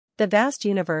The vast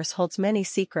universe holds many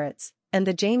secrets, and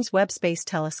the James Webb Space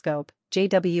Telescope,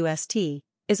 JWST,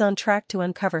 is on track to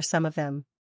uncover some of them.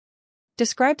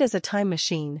 Described as a time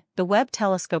machine, the Webb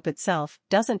telescope itself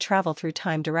doesn't travel through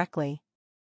time directly.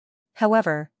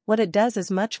 However, what it does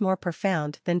is much more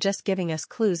profound than just giving us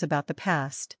clues about the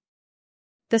past.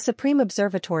 The Supreme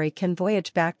Observatory can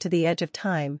voyage back to the edge of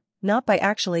time, not by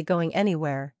actually going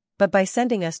anywhere, but by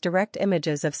sending us direct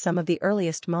images of some of the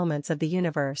earliest moments of the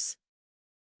universe.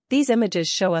 These images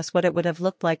show us what it would have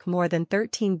looked like more than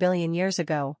 13 billion years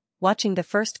ago, watching the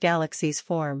first galaxies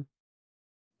form.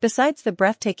 Besides the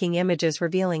breathtaking images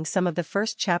revealing some of the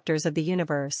first chapters of the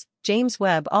universe, James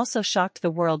Webb also shocked the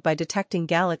world by detecting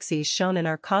galaxies shown in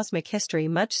our cosmic history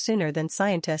much sooner than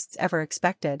scientists ever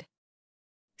expected.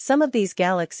 Some of these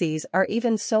galaxies are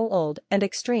even so old and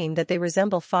extreme that they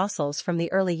resemble fossils from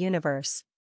the early universe.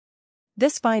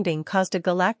 This finding caused a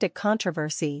galactic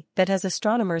controversy that has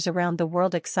astronomers around the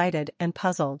world excited and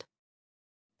puzzled.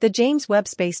 The James Webb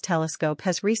Space Telescope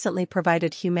has recently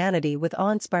provided humanity with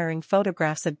awe-inspiring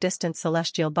photographs of distant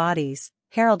celestial bodies,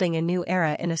 heralding a new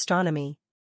era in astronomy.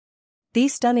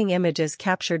 These stunning images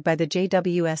captured by the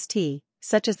JWST,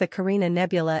 such as the Carina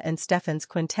Nebula and Stephan's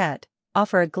Quintet,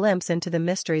 offer a glimpse into the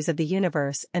mysteries of the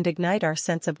universe and ignite our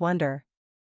sense of wonder.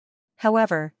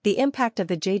 However, the impact of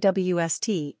the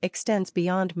JWST extends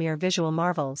beyond mere visual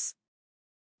marvels.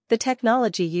 The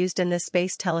technology used in this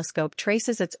space telescope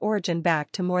traces its origin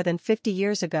back to more than 50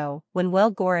 years ago, when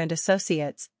Webb and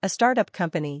Associates, a startup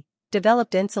company,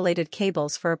 developed insulated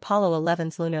cables for Apollo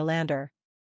 11's lunar lander.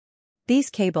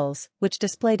 These cables, which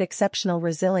displayed exceptional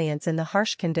resilience in the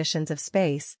harsh conditions of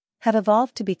space, have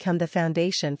evolved to become the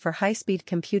foundation for high-speed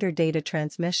computer data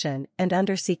transmission and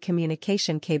undersea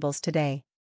communication cables today.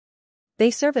 They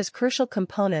serve as crucial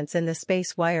components in the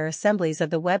space wire assemblies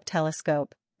of the Webb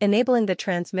telescope, enabling the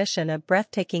transmission of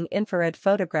breathtaking infrared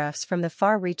photographs from the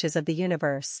far reaches of the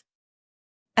universe.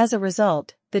 As a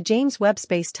result, the James Webb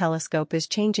Space Telescope is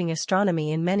changing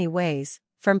astronomy in many ways,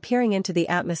 from peering into the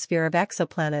atmosphere of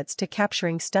exoplanets to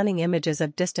capturing stunning images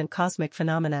of distant cosmic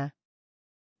phenomena.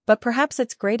 But perhaps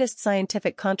its greatest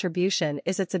scientific contribution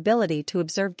is its ability to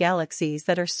observe galaxies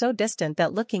that are so distant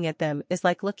that looking at them is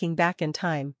like looking back in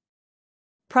time.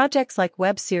 Projects like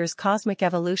Webb-Sears Cosmic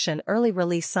Evolution Early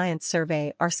Release Science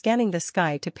Survey are scanning the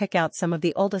sky to pick out some of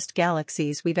the oldest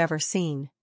galaxies we've ever seen.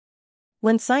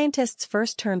 When scientists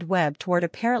first turned Webb toward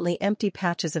apparently empty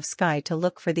patches of sky to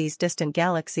look for these distant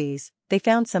galaxies, they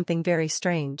found something very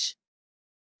strange.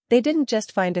 They didn't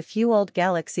just find a few old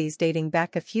galaxies dating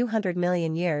back a few 100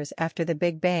 million years after the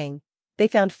Big Bang, they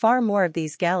found far more of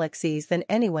these galaxies than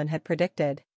anyone had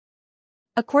predicted.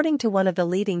 According to one of the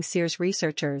leading Sears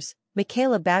researchers,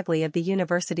 Michaela Bagley of the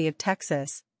University of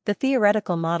Texas, the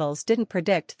theoretical models didn't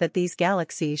predict that these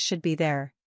galaxies should be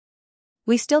there.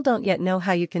 "We still don't yet know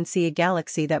how you can see a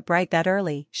galaxy that bright that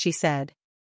early," she said.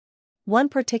 One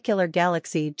particular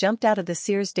galaxy jumped out of the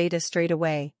Sears data straight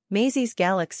away, Maisie's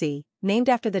galaxy, named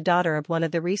after the daughter of one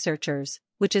of the researchers,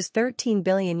 which is 13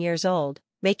 billion years old,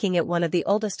 making it one of the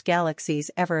oldest galaxies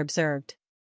ever observed.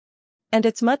 And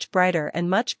it's much brighter and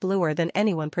much bluer than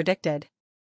anyone predicted.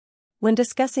 When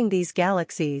discussing these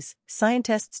galaxies,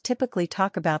 scientists typically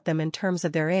talk about them in terms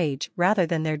of their age rather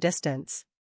than their distance.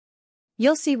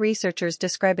 You'll see researchers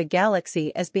describe a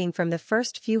galaxy as being from the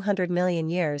first few 100 million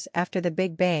years after the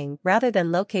Big Bang rather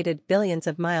than located billions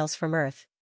of miles from Earth.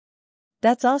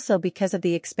 That's also because of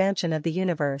the expansion of the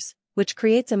universe, which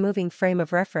creates a moving frame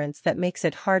of reference that makes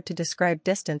it hard to describe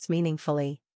distance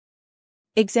meaningfully.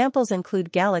 Examples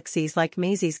include galaxies like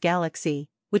Maisie's galaxy,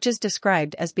 which is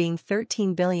described as being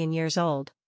 13 billion years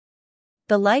old.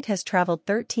 The light has traveled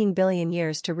 13 billion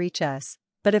years to reach us,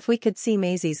 but if we could see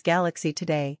Maisie's galaxy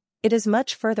today, it is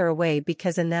much further away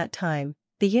because in that time,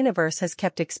 the universe has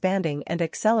kept expanding and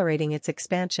accelerating its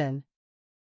expansion.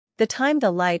 The time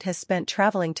the light has spent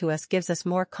traveling to us gives us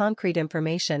more concrete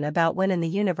information about when in the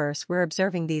universe we're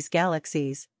observing these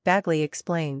galaxies, Bagley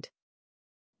explained.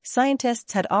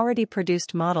 Scientists had already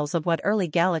produced models of what early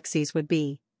galaxies would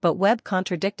be, but Webb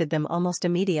contradicted them almost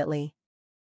immediately.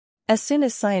 As soon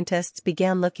as scientists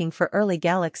began looking for early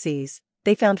galaxies,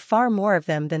 they found far more of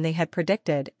them than they had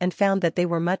predicted and found that they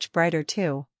were much brighter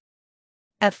too.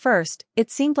 At first,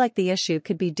 it seemed like the issue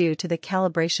could be due to the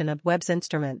calibration of Webb's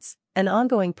instruments, an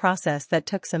ongoing process that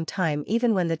took some time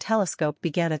even when the telescope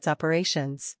began its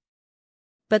operations.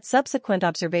 But subsequent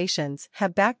observations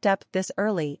have backed up this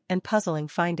early and puzzling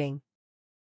finding.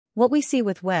 What we see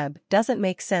with Webb doesn't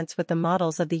make sense with the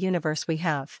models of the universe we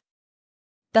have.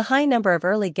 The high number of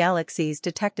early galaxies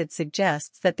detected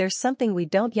suggests that there's something we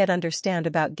don't yet understand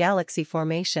about galaxy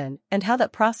formation and how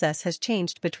that process has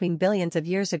changed between billions of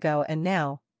years ago and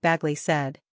now, Bagley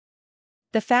said.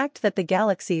 The fact that the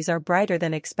galaxies are brighter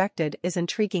than expected is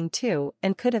intriguing too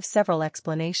and could have several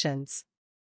explanations.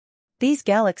 These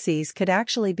galaxies could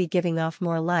actually be giving off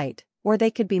more light, or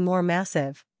they could be more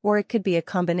massive, or it could be a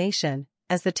combination,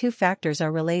 as the two factors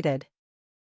are related.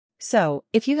 So,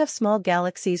 if you have small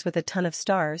galaxies with a ton of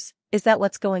stars, is that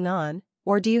what's going on,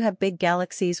 or do you have big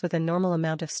galaxies with a normal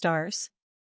amount of stars?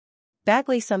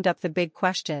 Bagley summed up the big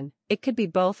question: it could be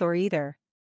both or either.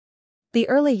 The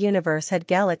early universe had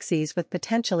galaxies with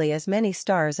potentially as many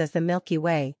stars as the Milky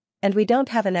Way, and we don't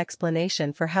have an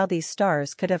explanation for how these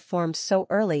stars could have formed so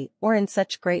early or in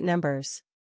such great numbers.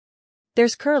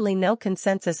 There's currently no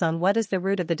consensus on what is the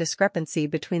root of the discrepancy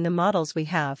between the models we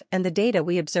have and the data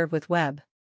we observe with Webb.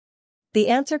 The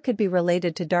answer could be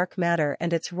related to dark matter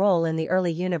and its role in the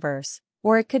early universe,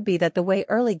 or it could be that the way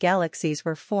early galaxies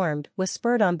were formed was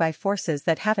spurred on by forces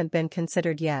that haven't been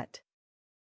considered yet.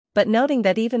 But noting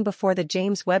that even before the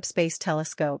James Webb Space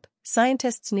Telescope,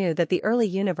 scientists knew that the early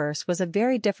universe was a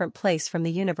very different place from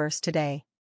the universe today.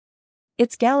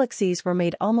 Its galaxies were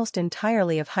made almost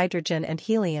entirely of hydrogen and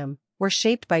helium, were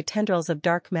shaped by tendrils of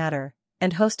dark matter,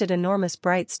 and hosted enormous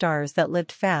bright stars that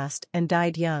lived fast and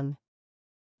died young.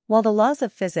 While the laws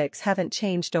of physics haven't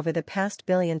changed over the past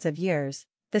billions of years,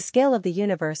 the scale of the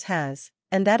universe has,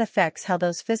 and that affects how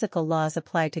those physical laws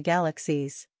apply to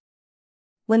galaxies.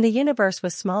 When the universe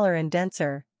was smaller and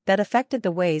denser, that affected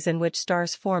the ways in which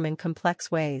stars form in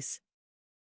complex ways.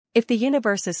 If the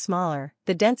universe is smaller,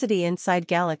 the density inside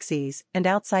galaxies and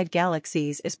outside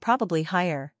galaxies is probably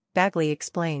higher, Bagley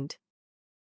explained.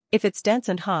 If it's dense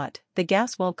and hot, the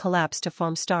gas won't collapse to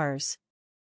form stars.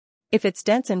 If it's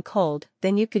dense and cold,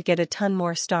 then you could get a ton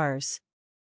more stars.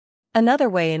 Another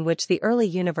way in which the early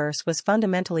universe was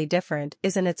fundamentally different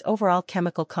is in its overall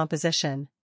chemical composition.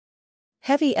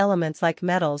 Heavy elements like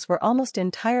metals were almost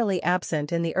entirely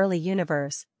absent in the early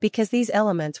universe because these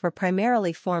elements were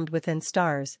primarily formed within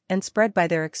stars and spread by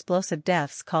their explosive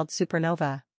deaths called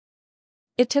supernova.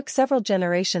 It took several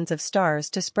generations of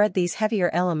stars to spread these heavier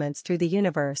elements through the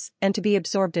universe and to be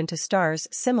absorbed into stars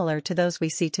similar to those we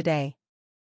see today.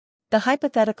 The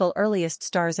hypothetical earliest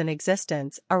stars in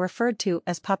existence are referred to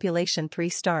as population 3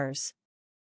 stars.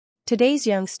 Today's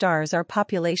young stars are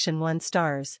population 1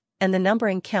 stars, and the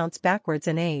numbering counts backwards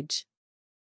in age.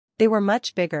 They were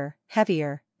much bigger,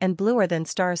 heavier, and bluer than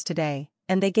stars today,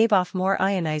 and they gave off more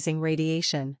ionizing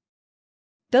radiation.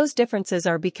 Those differences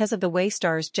are because of the way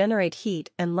stars generate heat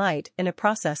and light in a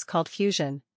process called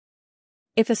fusion.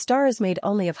 If a star is made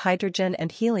only of hydrogen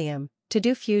and helium, to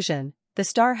do fusion, the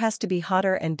star has to be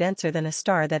hotter and denser than a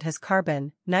star that has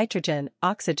carbon, nitrogen,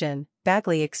 oxygen,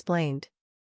 Bagley explained.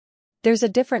 There's a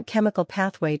different chemical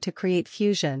pathway to create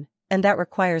fusion, and that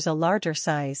requires a larger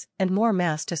size and more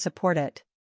mass to support it.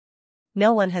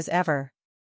 No one has ever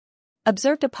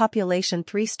observed a population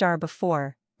 3 star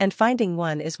before, and finding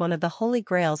one is one of the holy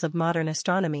grails of modern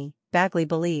astronomy, Bagley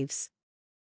believes.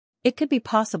 It could be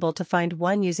possible to find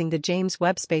one using the James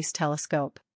Webb Space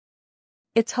Telescope.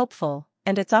 It's hopeful,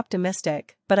 and it's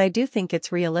optimistic, but I do think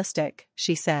it's realistic,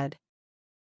 she said.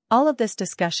 All of this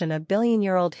discussion of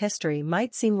billion-year-old history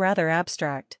might seem rather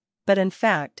abstract, but in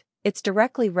fact, it's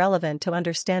directly relevant to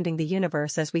understanding the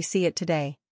universe as we see it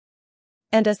today.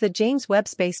 And as the James Webb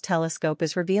Space Telescope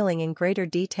is revealing in greater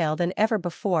detail than ever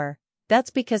before,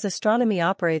 that's because astronomy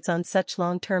operates on such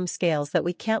long-term scales that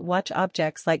we can't watch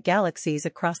objects like galaxies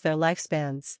across their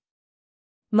lifespans.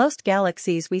 Most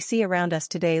galaxies we see around us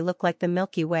today look like the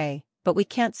Milky Way, but we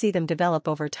can't see them develop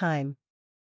over time.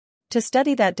 To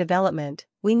study that development,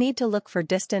 we need to look for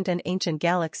distant and ancient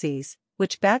galaxies,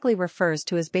 which Bagley refers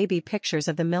to as baby pictures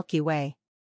of the Milky Way.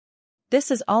 This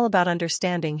is all about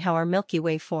understanding how our Milky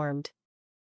Way formed.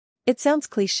 It sounds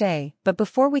cliché, but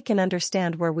before we can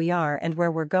understand where we are and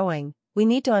where we're going, we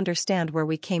need to understand where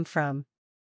we came from.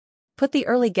 Put the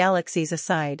early galaxies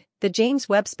aside, the James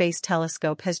Webb Space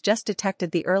Telescope has just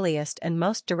detected the earliest and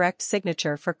most direct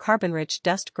signature for carbon-rich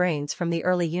dust grains from the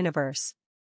early universe.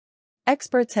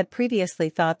 Experts had previously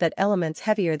thought that elements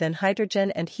heavier than hydrogen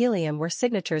and helium were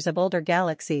signatures of older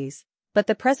galaxies, but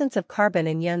the presence of carbon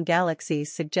in young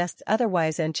galaxies suggests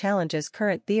otherwise and challenges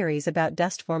current theories about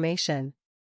dust formation.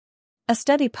 A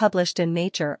study published in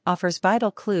Nature offers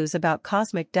vital clues about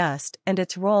cosmic dust and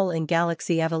its role in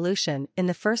galaxy evolution in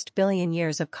the first billion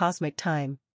years of cosmic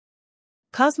time.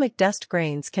 Cosmic dust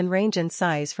grains can range in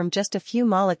size from just a few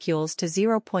molecules to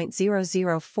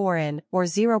 0.004 in or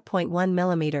 0.1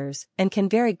 millimeters and can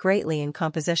vary greatly in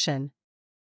composition.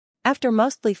 After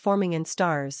mostly forming in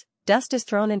stars, dust is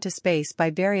thrown into space by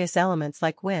various elements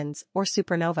like winds or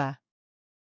supernova.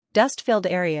 Dust-filled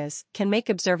areas can make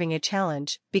observing a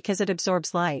challenge because it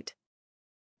absorbs light.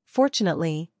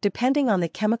 Fortunately, depending on the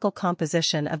chemical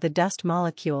composition of the dust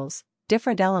molecules,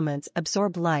 different elements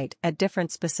absorb light at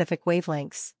different specific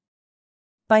wavelengths.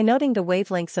 By noting the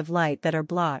wavelengths of light that are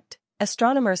blocked,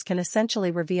 astronomers can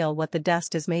essentially reveal what the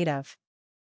dust is made of.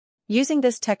 Using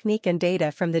this technique and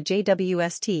data from the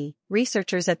JWST,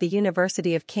 researchers at the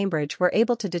University of Cambridge were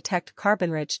able to detect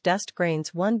carbon-rich dust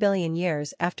grains 1 billion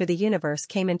years after the universe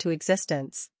came into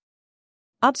existence.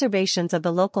 Observations of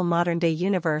the local modern-day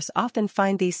universe often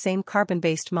find these same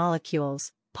carbon-based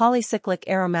molecules, polycyclic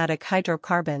aromatic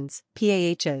hydrocarbons,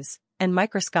 PAHs, and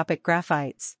microscopic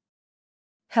graphites.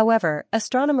 However,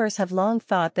 astronomers have long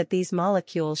thought that these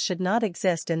molecules should not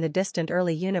exist in the distant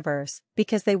early universe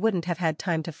because they wouldn't have had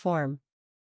time to form.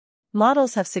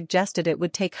 Models have suggested it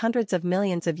would take hundreds of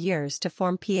millions of years to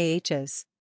form PAHs.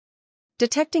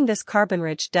 Detecting this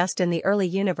carbon-rich dust in the early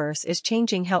universe is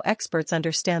changing how experts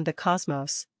understand the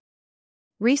cosmos.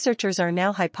 Researchers are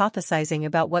now hypothesizing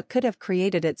about what could have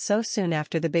created it so soon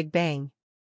after the Big Bang.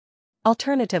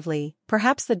 Alternatively,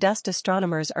 perhaps the dust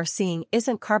astronomers are seeing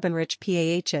isn't carbon-rich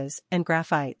PAHs and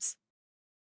graphites.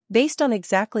 Based on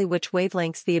exactly which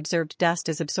wavelengths the observed dust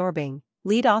is absorbing,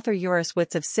 lead author Joris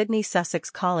Witz of Sydney Sussex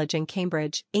College in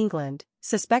Cambridge, England,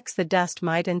 suspects the dust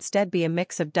might instead be a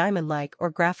mix of diamond-like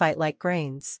or graphite-like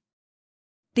grains.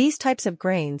 These types of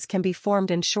grains can be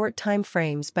formed in short time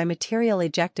frames by material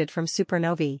ejected from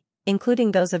supernovae,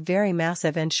 including those of very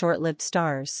massive and short-lived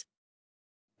stars.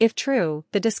 If true,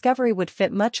 the discovery would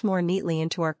fit much more neatly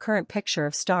into our current picture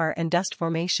of star and dust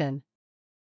formation.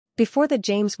 Before the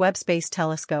James Webb Space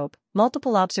Telescope,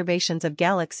 multiple observations of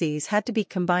galaxies had to be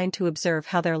combined to observe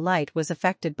how their light was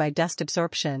affected by dust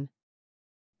absorption.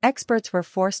 Experts were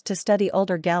forced to study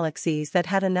older galaxies that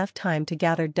had enough time to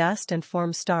gather dust and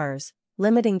form stars,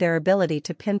 limiting their ability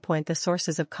to pinpoint the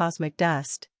sources of cosmic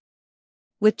dust.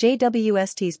 With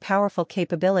JWST's powerful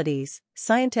capabilities,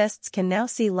 scientists can now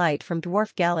see light from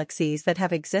dwarf galaxies that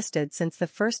have existed since the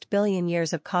first billion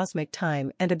years of cosmic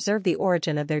time and observe the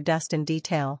origin of their dust in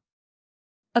detail.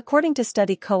 According to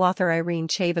study co-author Irene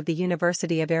Chave of the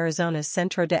University of Arizona's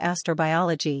Centro de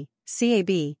Astrobiology,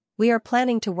 CAB, we are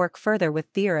planning to work further with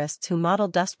theorists who model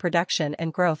dust production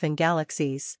and growth in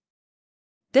galaxies.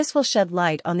 This will shed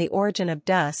light on the origin of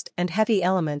dust and heavy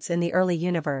elements in the early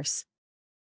universe.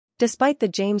 Despite the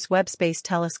James Webb Space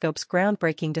Telescope's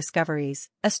groundbreaking discoveries,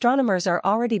 astronomers are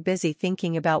already busy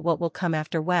thinking about what will come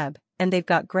after Webb, and they've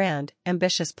got grand,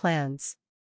 ambitious plans.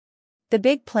 The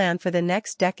big plan for the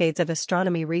next decades of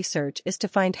astronomy research is to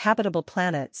find habitable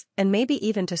planets, and maybe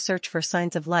even to search for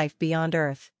signs of life beyond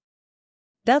Earth.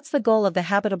 That's the goal of the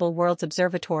Habitable Worlds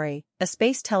Observatory, a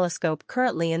space telescope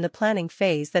currently in the planning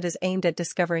phase that is aimed at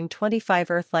discovering 25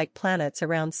 Earth-like planets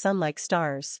around Sun-like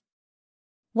stars.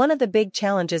 One of the big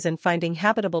challenges in finding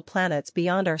habitable planets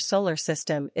beyond our solar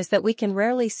system is that we can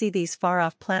rarely see these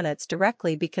far-off planets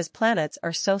directly because planets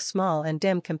are so small and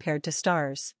dim compared to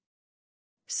stars.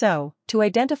 So, to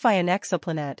identify an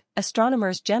exoplanet,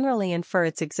 astronomers generally infer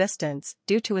its existence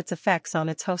due to its effects on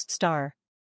its host star.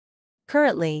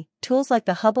 Currently, tools like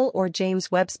the Hubble or James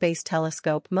Webb Space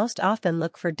Telescope most often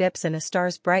look for dips in a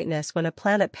star's brightness when a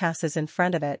planet passes in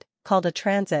front of it, called a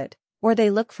transit, or they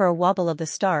look for a wobble of the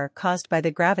star caused by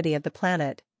the gravity of the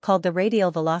planet, called the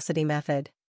radial velocity method.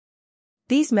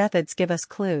 These methods give us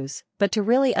clues, but to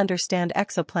really understand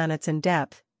exoplanets in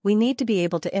depth, we need to be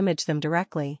able to image them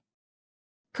directly.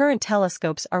 Current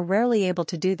telescopes are rarely able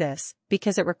to do this,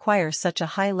 because it requires such a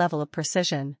high level of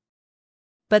precision.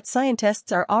 But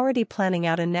scientists are already planning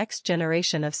out a next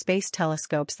generation of space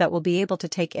telescopes that will be able to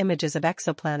take images of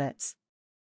exoplanets.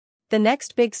 The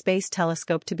next big space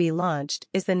telescope to be launched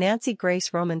is the Nancy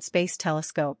Grace Roman Space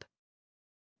Telescope.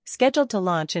 Scheduled to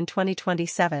launch in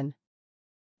 2027.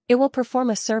 It will perform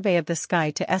a survey of the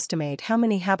sky to estimate how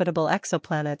many habitable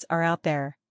exoplanets are out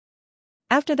there.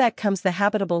 After that comes the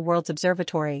Habitable Worlds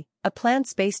Observatory, a planned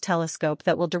space telescope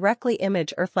that will directly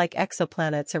image Earth-like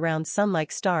exoplanets around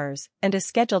Sun-like stars, and is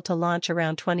scheduled to launch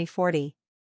around 2040.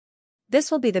 This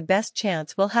will be the best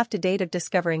chance we'll have to date of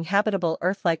discovering habitable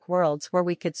Earth-like worlds where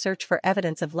we could search for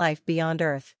evidence of life beyond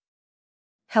Earth.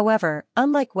 However,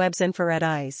 unlike Webb's infrared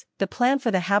eyes, the plan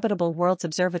for the Habitable Worlds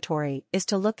Observatory is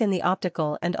to look in the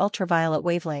optical and ultraviolet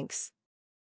wavelengths.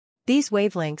 These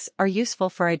wavelengths are useful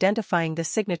for identifying the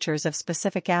signatures of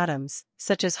specific atoms,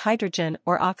 such as hydrogen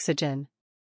or oxygen.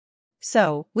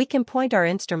 So, we can point our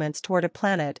instruments toward a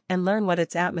planet and learn what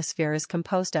its atmosphere is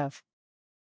composed of.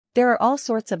 There are all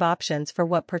sorts of options for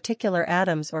what particular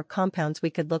atoms or compounds we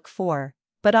could look for,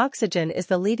 but oxygen is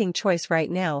the leading choice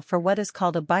right now for what is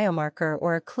called a biomarker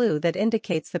or a clue that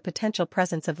indicates the potential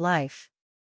presence of life.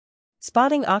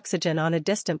 spotting oxygen on a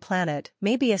distant planet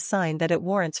may be a sign that it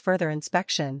warrants further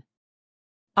inspection.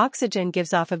 Oxygen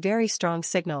gives off a very strong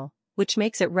signal, which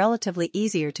makes it relatively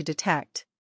easier to detect.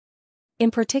 In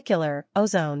particular,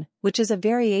 ozone, which is a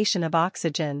variation of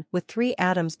oxygen with 3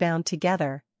 atoms bound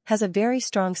together, has a very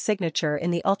strong signature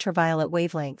in the ultraviolet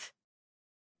wavelength.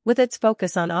 With its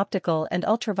focus on optical and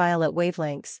ultraviolet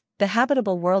wavelengths, the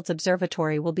Habitable Worlds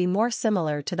Observatory will be more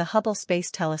similar to the Hubble Space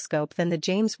Telescope than the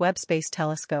James Webb Space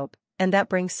Telescope, and that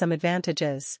brings some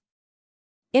advantages.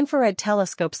 Infrared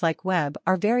telescopes like Webb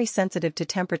are very sensitive to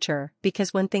temperature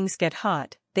because when things get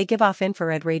hot, they give off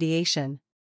infrared radiation.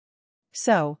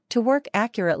 So, to work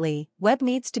accurately, Webb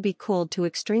needs to be cooled to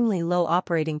extremely low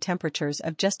operating temperatures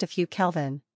of just a few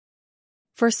Kelvin.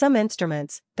 For some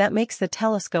instruments, that makes the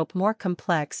telescope more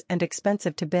complex and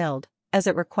expensive to build, as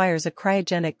it requires a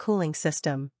cryogenic cooling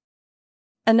system.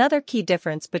 Another key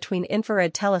difference between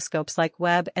infrared telescopes like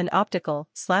Webb and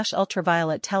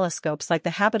optical/ultraviolet telescopes like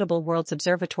the Habitable Worlds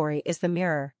Observatory is the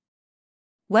mirror.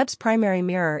 Webb's primary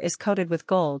mirror is coated with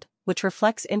gold, which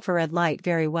reflects infrared light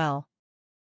very well.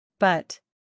 But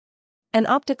an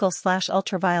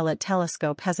optical/ultraviolet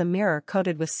telescope has a mirror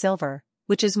coated with silver,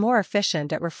 which is more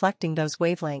efficient at reflecting those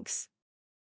wavelengths.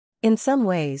 In some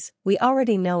ways, we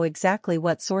already know exactly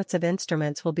what sorts of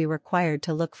instruments will be required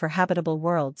to look for habitable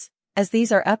worlds, as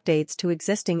these are updates to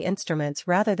existing instruments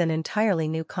rather than entirely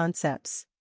new concepts.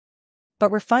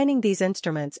 But refining these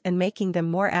instruments and making them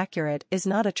more accurate is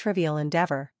not a trivial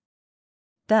endeavor.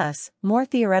 Thus, more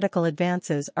theoretical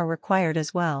advances are required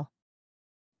as well.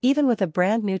 Even with a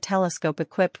brand new telescope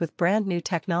equipped with brand new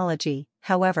technology,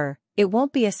 however, it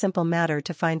won't be a simple matter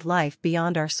to find life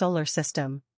beyond our solar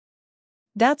system.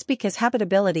 That's because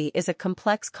habitability is a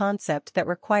complex concept that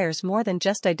requires more than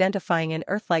just identifying an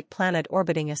Earth-like planet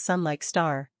orbiting a Sun-like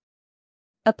star.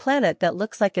 A planet that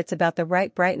looks like it's about the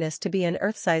right brightness to be an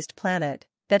Earth-sized planet,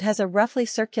 that has a roughly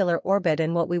circular orbit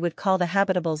in what we would call the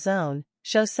habitable zone,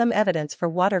 shows some evidence for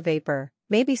water vapor,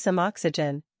 maybe some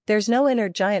oxygen. There's no inner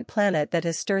giant planet that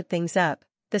has stirred things up.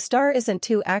 The star isn't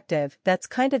too active. That's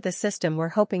kind of the system we're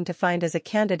hoping to find as a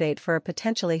candidate for a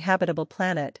potentially habitable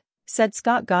planet, said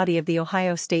Scott Gotti of The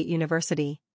Ohio State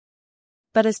University.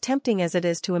 But as tempting as it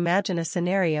is to imagine a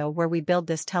scenario where we build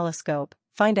this telescope,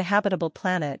 find a habitable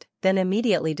planet, then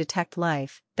immediately detect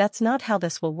life, that's not how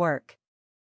this will work.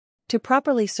 To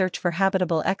properly search for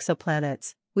habitable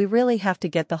exoplanets, we really have to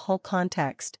get the whole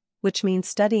context, which means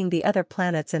studying the other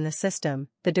planets in the system,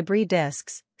 the debris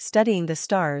disks, studying the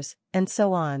stars, and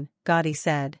so on, Gotti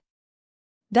said.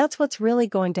 That's what's really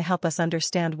going to help us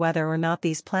understand whether or not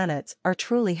these planets are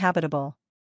truly habitable.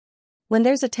 When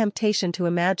there's a temptation to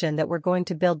imagine that we're going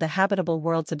to build the Habitable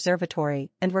Worlds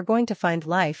Observatory and we're going to find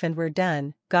life and we're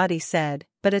done, Gotti said,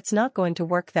 but it's not going to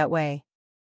work that way.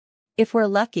 If we're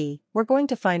lucky, we're going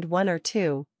to find 1 or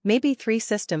 2, maybe 3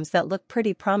 systems that look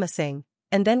pretty promising,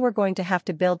 and then we're going to have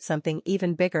to build something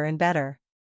even bigger and better.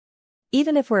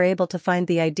 Even if we're able to find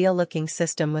the ideal-looking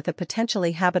system with a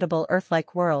potentially habitable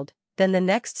Earth-like world, then the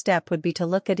next step would be to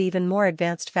look at even more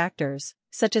advanced factors,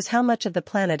 such as how much of the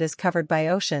planet is covered by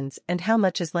oceans and how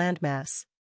much is landmass.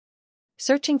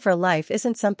 Searching for life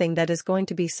isn't something that is going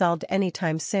to be solved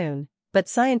anytime soon, but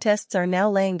scientists are now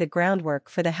laying the groundwork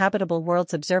for the Habitable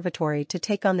Worlds Observatory to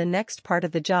take on the next part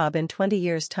of the job in 20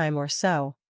 years' time or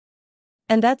so.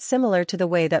 And that's similar to the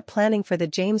way that planning for the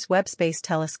James Webb Space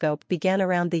Telescope began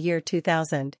around the year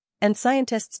 2000, and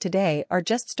scientists today are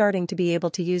just starting to be able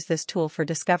to use this tool for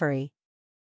discovery.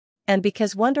 And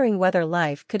because wondering whether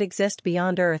life could exist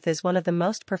beyond Earth is one of the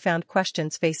most profound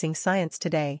questions facing science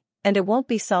today, and it won't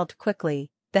be solved quickly,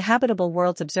 the Habitable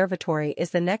Worlds Observatory is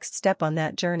the next step on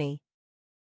that journey.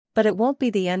 But it won't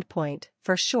be the end point,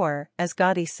 for sure. As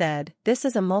Gotti said, this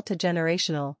is a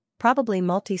multi-generational, probably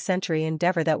multi-century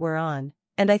endeavor that we're on.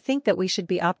 And I think that we should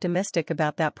be optimistic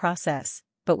about that process,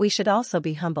 but we should also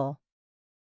be humble.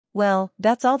 Well,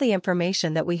 that's all the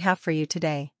information that we have for you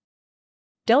today.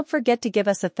 Don't forget to give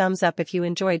us a thumbs up if you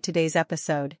enjoyed today's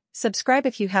episode, subscribe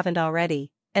if you haven't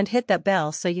already, and hit that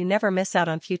bell so you never miss out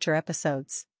on future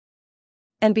episodes.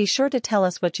 And be sure to tell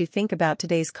us what you think about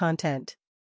today's content.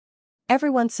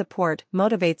 Everyone's support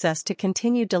motivates us to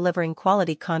continue delivering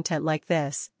quality content like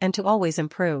this and to always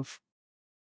improve.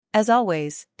 As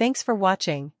always, thanks for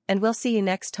watching, and we'll see you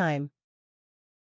next time.